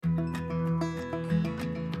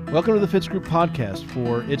Welcome to the Fitz Group podcast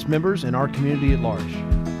for its members and our community at large.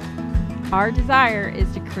 Our desire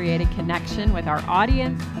is to create a connection with our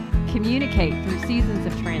audience, communicate through seasons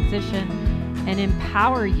of transition, and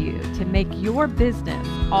empower you to make your business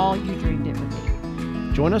all you dreamed it would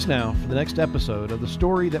be. Join us now for the next episode of the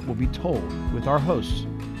story that will be told with our hosts,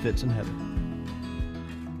 Fitz and Heather.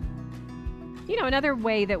 You know, another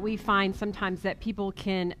way that we find sometimes that people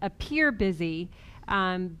can appear busy,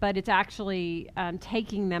 but it's actually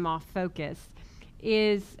taking them off focus,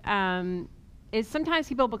 is sometimes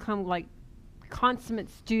people become like consummate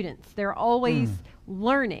students. They're always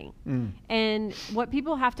learning. And what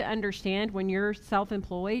people have to understand when you're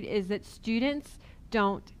self-employed is that students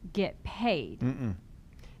don't get paid.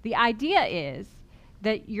 The idea is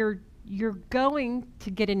that you're going to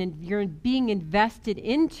get you're being invested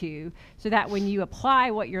into so that when you apply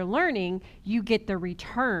what you're learning, you get the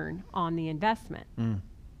return on the investment.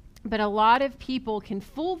 But a lot of people can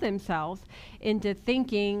fool themselves into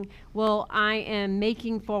thinking, well, I am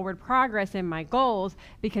making forward progress in my goals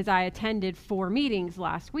because I attended 4 meetings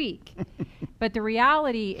last week. But the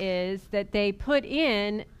reality is that they put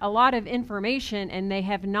in a lot of information and they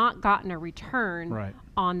have not gotten a return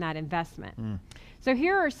on that investment. So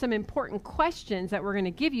here are some important questions that we're going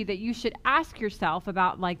to give you that you should ask yourself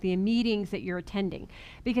about, like, the meetings that you're attending.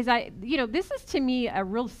 Because this is to me a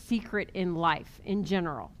real secret in life in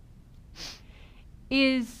general.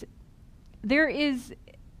 There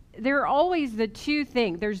are always the two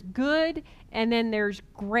things. There's good and then there's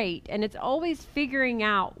great. And it's always figuring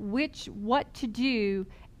out what to do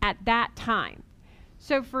at that time.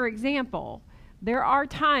 So for example, there are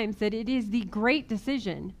times that it is the great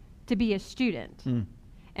decision to be a student.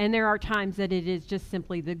 And there are times that it is just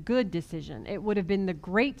simply the good decision. It would have been the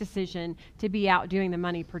great decision to be out doing the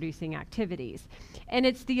money producing activities. And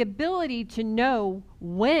it's the ability to know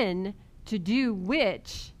when to do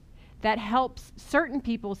which that helps certain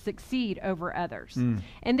people succeed over others.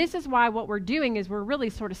 And this is why what we're doing is we're really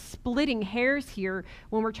sort of splitting hairs here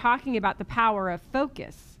when we're talking about the power of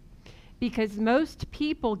focus. Because most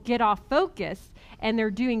people get off focus and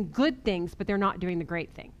they're doing good things, but they're not doing the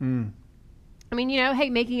great thing. I mean, hey,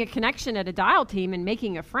 making a connection at a dial team and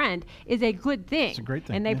making a friend is a good thing. It's a great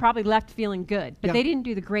thing. And they probably left feeling good, but they didn't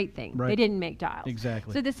do the great thing. They didn't make dials.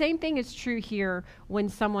 Exactly. So the same thing is true here when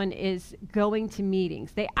someone is going to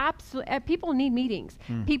meetings. They people need meetings.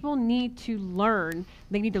 People need to learn.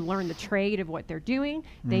 They need to learn the trade of what they're doing.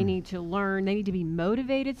 They need to learn. They need to be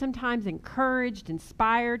motivated sometimes, encouraged,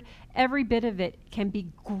 inspired. Every bit of it can be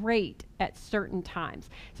great at certain times.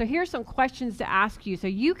 So here's some questions to ask you so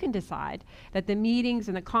you can decide that the meetings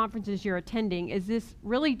and the conferences you're attending, is this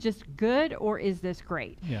really just good or is this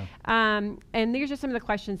great? And these are some of the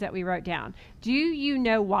questions that we wrote down. Do you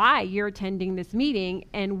know why you're attending this meeting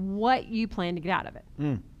and what you plan to get out of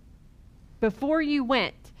it? Before you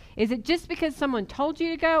went, is it just because someone told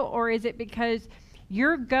you to go, or is it because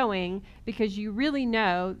you're going because you really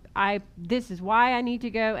know this is why I need to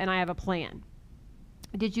go and I have a plan?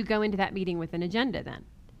 Did you go into that meeting with an agenda then?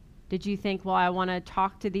 Did you think, well, I want to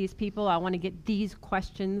talk to these people. I want to get these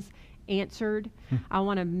questions answered. I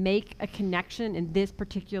want to make a connection in this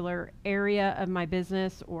particular area of my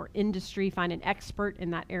business or industry, find an expert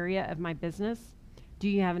in that area of my business. Do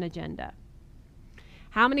you have an agenda?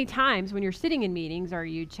 How many times when you're sitting in meetings are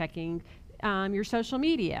you checking your social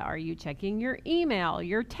media? Are you checking your email,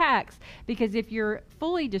 your text? Because if you're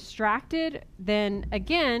fully distracted, then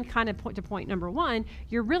again, kind of to point number one,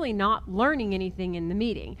 you're really not learning anything in the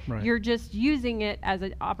meeting. You're just using it as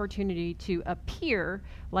an opportunity to appear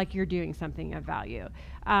like you're doing something of value.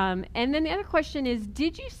 And then the other question is,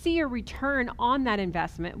 did you see a return on that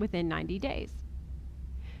investment within 90 days?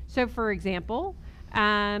 So for example,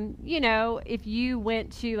 if you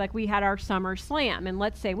went to, like, we had our Summer Slam, and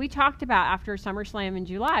let's say we talked about after Summer Slam in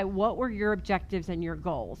July, what were your objectives and your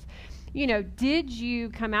goals? Did you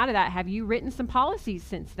come out of that? Have you written some policies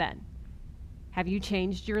since then? Have you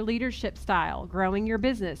changed your leadership style, growing your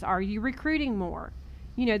business? Are you recruiting more?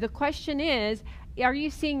 The question is, are you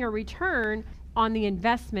seeing a return on the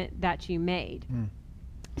investment that you made?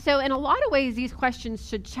 So in a lot of ways, these questions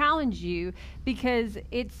should challenge you, because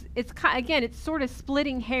it's sort of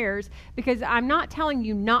splitting hairs, because I'm not telling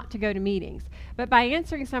you not to go to meetings, but by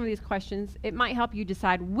answering some of these questions, it might help you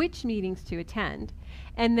decide which meetings to attend.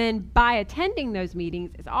 And then by attending those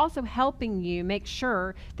meetings, it's also helping you make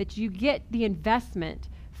sure that you get the investment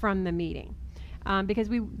from the meeting. Because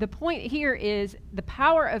the point here is the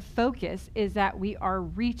power of focus is that we are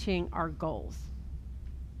reaching our goals.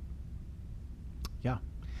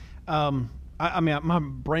 I mean, my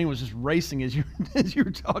brain was just racing as you were as you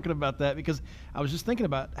were talking about that, because I was just thinking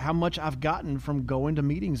about how much I've gotten from going to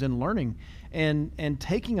meetings and learning and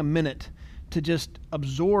taking a minute to just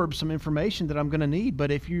absorb some information that I'm going to need.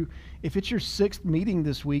 But if it's your 6th meeting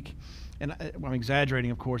this week, and I'm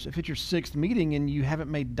exaggerating, of course, if it's your 6th meeting and you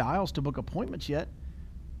haven't made dials to book appointments yet,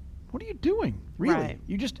 what are you doing? Really?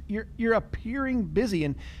 Right. You're appearing busy.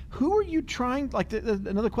 And who are you trying, like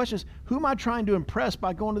another question is, who am I trying to impress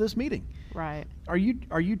by going to this meeting? Right. Are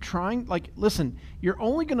you trying, like, listen, you're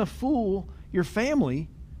only going to fool your family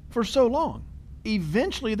for so long.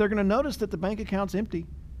 Eventually they're going to notice that the bank account's empty.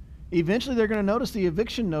 Eventually they're going to notice the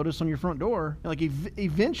eviction notice on your front door. Like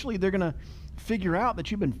eventually they're going to figure out that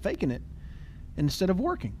you've been faking it instead of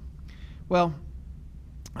working. Well,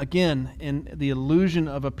 again, in the illusion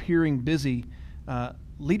of appearing busy,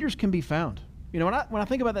 leaders can be found. You know, when I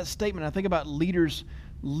think about that statement, I think about leaders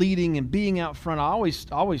leading and being out front. I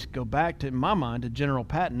always go back to, in my mind, to General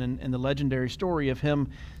Patton and the legendary story of him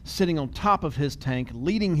sitting on top of his tank,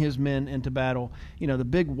 leading his men into battle. You know, the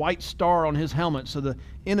big white star on his helmet so the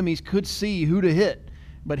enemies could see who to hit.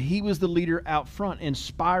 But he was the leader out front,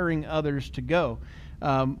 inspiring others to go.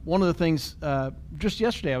 One of the things, just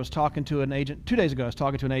yesterday I was talking to an agent, 2 days ago I was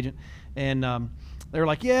talking to an agent, and they were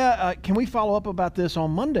like, can we follow up about this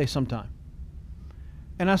on Monday sometime?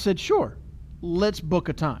 And I said, sure, let's book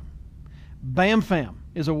a time. BAMFAM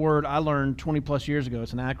is a word I learned 20 plus years ago.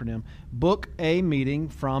 It's an acronym. Book a meeting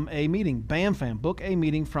from a meeting. BAMFAM, book a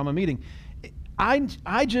meeting from a meeting.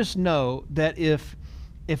 I just know that if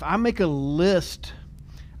I make a list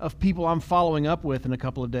of people I'm following up with in a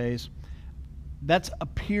couple of days, that's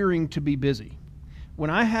appearing to be busy. When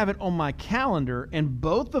I have it on my calendar and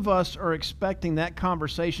both of us are expecting that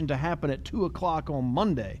conversation to happen at 2 o'clock on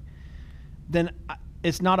Monday, then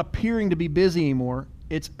it's not appearing to be busy anymore.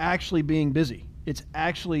 It's actually being busy. It's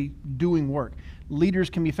actually doing work. Leaders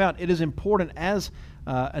can be found. It is important as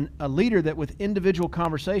a leader that with individual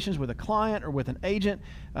conversations with a client or with an agent,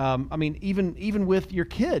 even with your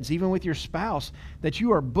kids, even with your spouse, that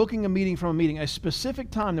you are booking a meeting from a meeting, a specific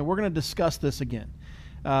time that we're going to discuss this again.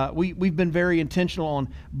 We've been very intentional on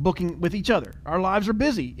booking with each other. Our lives are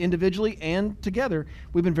busy individually and together.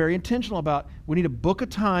 We've been very intentional about we need to book a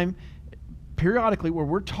time periodically where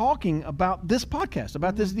we're talking about this podcast,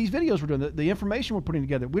 about these videos we're doing, the information we're putting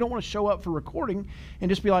together. We don't want to show up for recording and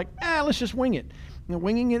just be like, let's just wing it. You know,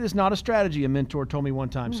 winging it is not a strategy, a mentor told me one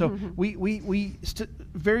time. So we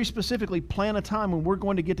very specifically plan a time when we're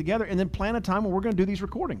going to get together and then plan a time when we're going to do these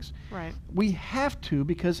recordings. Right. We have to,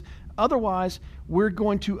 because otherwise we're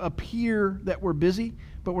going to appear that we're busy,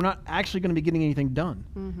 but we're not actually going to be getting anything done.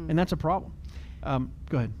 And that's a problem.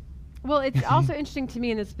 Go ahead. Well, it's also interesting to me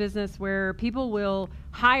in this business where people will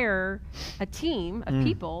hire a team of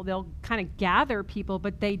people. They'll kind of gather people,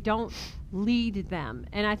 but they don't lead them.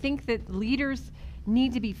 And I think that leaders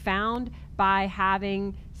need to be found by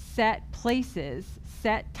having set places,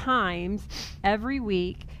 set times every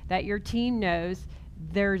week that your team knows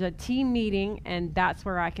there's a team meeting and that's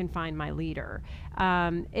where I can find my leader.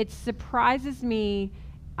 It surprises me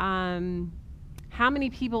how many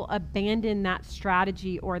people abandon that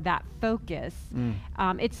strategy or that focus.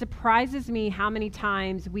 It surprises me how many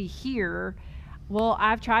times we hear, well,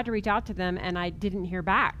 I've tried to reach out to them and I didn't hear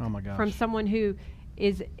back from someone who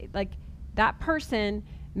is like, that person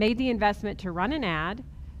made the investment to run an ad,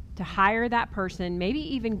 to hire that person, maybe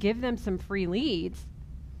even give them some free leads,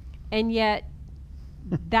 and yet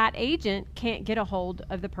that agent can't get a hold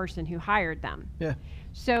of the person who hired them. Yeah.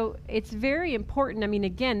 So it's very important. I mean,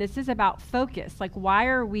 again, this is about focus. Like,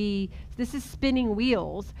 this is spinning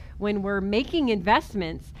wheels when we're making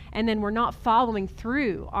investments and then we're not following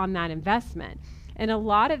through on that investment. And a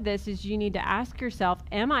lot of this is you need to ask yourself,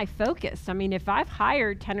 am I focused? I mean, if I've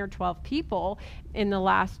hired 10 or 12 people in the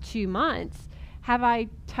last 2 months, have I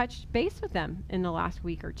touched base with them in the last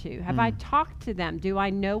week or two? Have I talked to them? Do I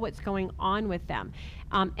know what's going on with them?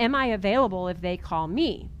 Am I available if they call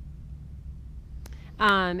me?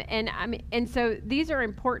 And so these are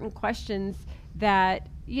important questions that,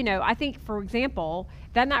 you know, I think, for example,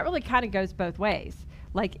 then that really kind of goes both ways.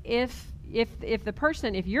 Like if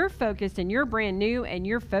you're focused and you're brand new and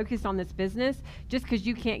you're focused on this business, just because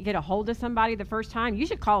you can't get a hold of somebody the first time, you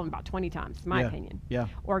should call them about 20 times, in my opinion. Yeah.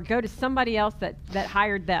 Or go to somebody else that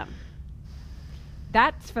hired them.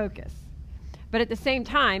 That's focus. But at the same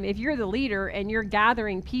time, if you're the leader and you're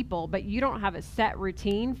gathering people, but you don't have a set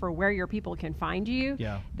routine for where your people can find you,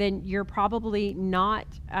 then you're probably not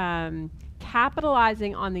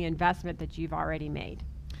capitalizing on the investment that you've already made.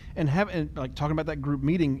 And like talking about that group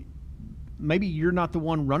meeting, maybe you're not the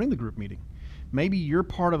one running the group meeting. maybe you're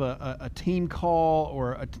part of a team call,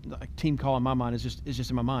 or a team call in my mind is just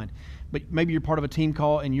in my mind. But maybe you're part of a team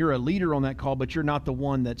call and you're a leader on that call, but you're not the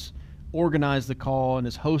one that's organized the call and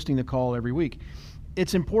is hosting the call every week.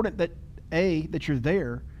 It's important that A, that you're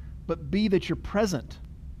there, but B, that you're present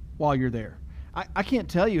while you're there. I can't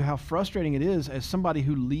tell you how frustrating it is as somebody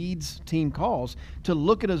who leads team calls to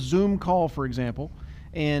look at a Zoom call, for example,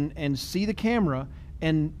 and see the camera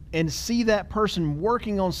and see that person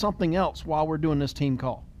working on something else while we're doing this team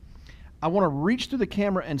call. I want to reach through the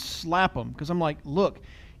camera and slap them, because I'm like, look,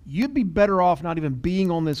 you'd be better off not even being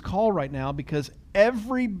on this call right now, because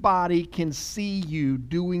everybody can see you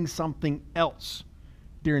doing something else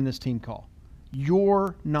during this team call.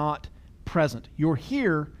 You're not present. You're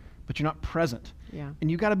here, but you're not present. Yeah.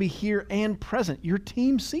 And you got to be here and present. Your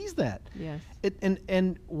team sees that. Yes.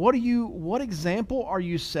 And what example are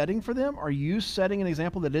you setting for them? Are you setting an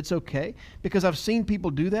example that it's okay? Because I've seen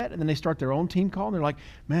people do that, and then they start their own team call, and they're like,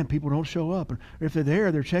 man, people don't show up. Or if they're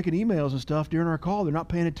there, they're checking emails and stuff during our call. They're not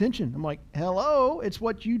paying attention. I'm like, hello, it's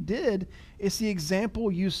what you did. It's the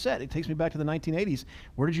example you set. It takes me back to the 1980s.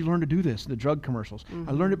 Where did you learn to do this? The drug commercials. Mm-hmm.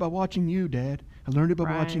 I learned it by watching you, Dad. I learned it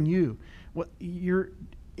by watching you. What you're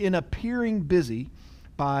in appearing busy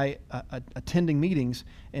by attending meetings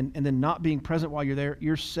and then not being present while you're there,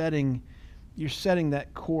 you're setting that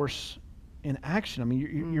course in action. I mean,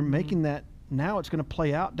 you're making that now. It's going to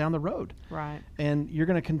play out down the road, right? And you're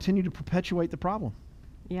going to continue to perpetuate the problem.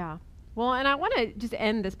 Yeah. Well, and I want to just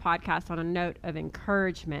end this podcast on a note of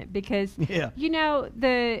encouragement, because you know,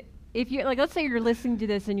 if you like, let's say you're listening to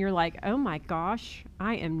this and you're like, oh my gosh,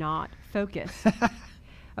 I am not focused.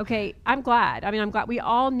 Okay, I'm glad. I'm glad. We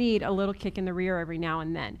all need a little kick in the rear every now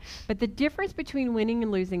and then. But the difference between winning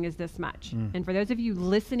and losing is this much. And for those of you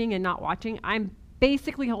listening and not watching, I'm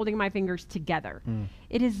basically holding my fingers together.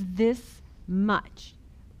 It is this much.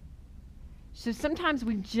 So sometimes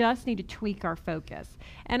we just need to tweak our focus.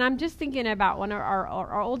 And I'm just thinking about one of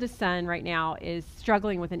our oldest son right now is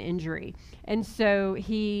struggling with an injury. And so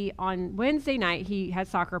on Wednesday night, he had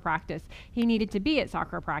soccer practice. He needed to be at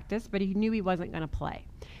soccer practice, but he knew he wasn't going to play.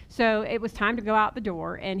 So it was time to go out the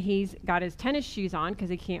door, and he's got his tennis shoes on because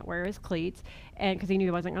he can't wear his cleats, and because he knew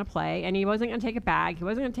he wasn't going to play, and he wasn't going to take a bag. He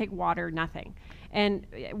wasn't going to take water, nothing. And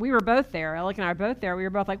we were both there. Alec and I were both there. We were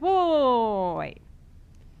both like, whoa, wait.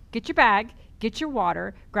 Get your bag, get your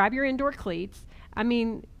water, grab your indoor cleats. I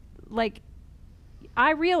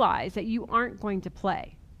realize that you aren't going to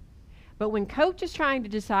play. But when coach is trying to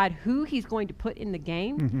decide who he's going to put in the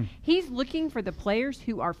game, he's looking for the players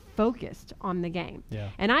who are focused on the game. Yeah.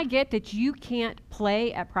 And I get that you can't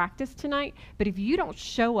play at practice tonight, but if you don't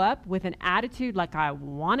show up with an attitude like I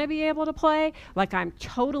want to be able to play, like I'm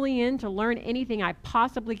totally in to learn anything I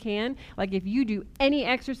possibly can, like if you do any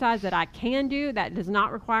exercise that I can do that does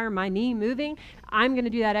not require my knee moving, I'm going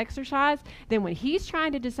to do that exercise, then when he's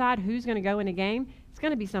trying to decide who's going to go in a game, it's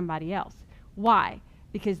going to be somebody else. Why?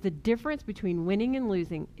 Because the difference between winning and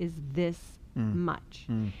losing is this much.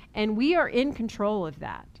 And we are in control of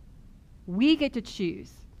that. We get to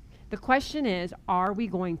choose. The question is, are we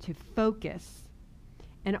going to focus,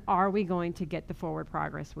 and are we going to get the forward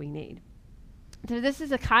progress we need? So this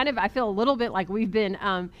is I feel a little bit like we've been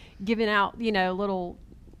giving out, little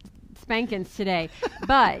spankings today.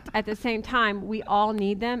 But at the same time, we all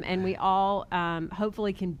need them, and we all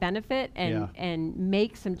hopefully can benefit and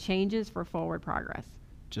make some changes for forward progress.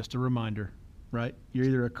 Just a reminder, right? You're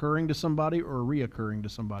either occurring to somebody or reoccurring to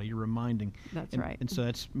somebody. You're reminding. That's right. And so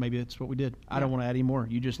maybe that's what we did. I don't want to add any more.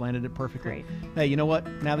 You just landed it perfectly. Great. Hey, you know what?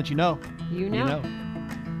 Now that you know. You know.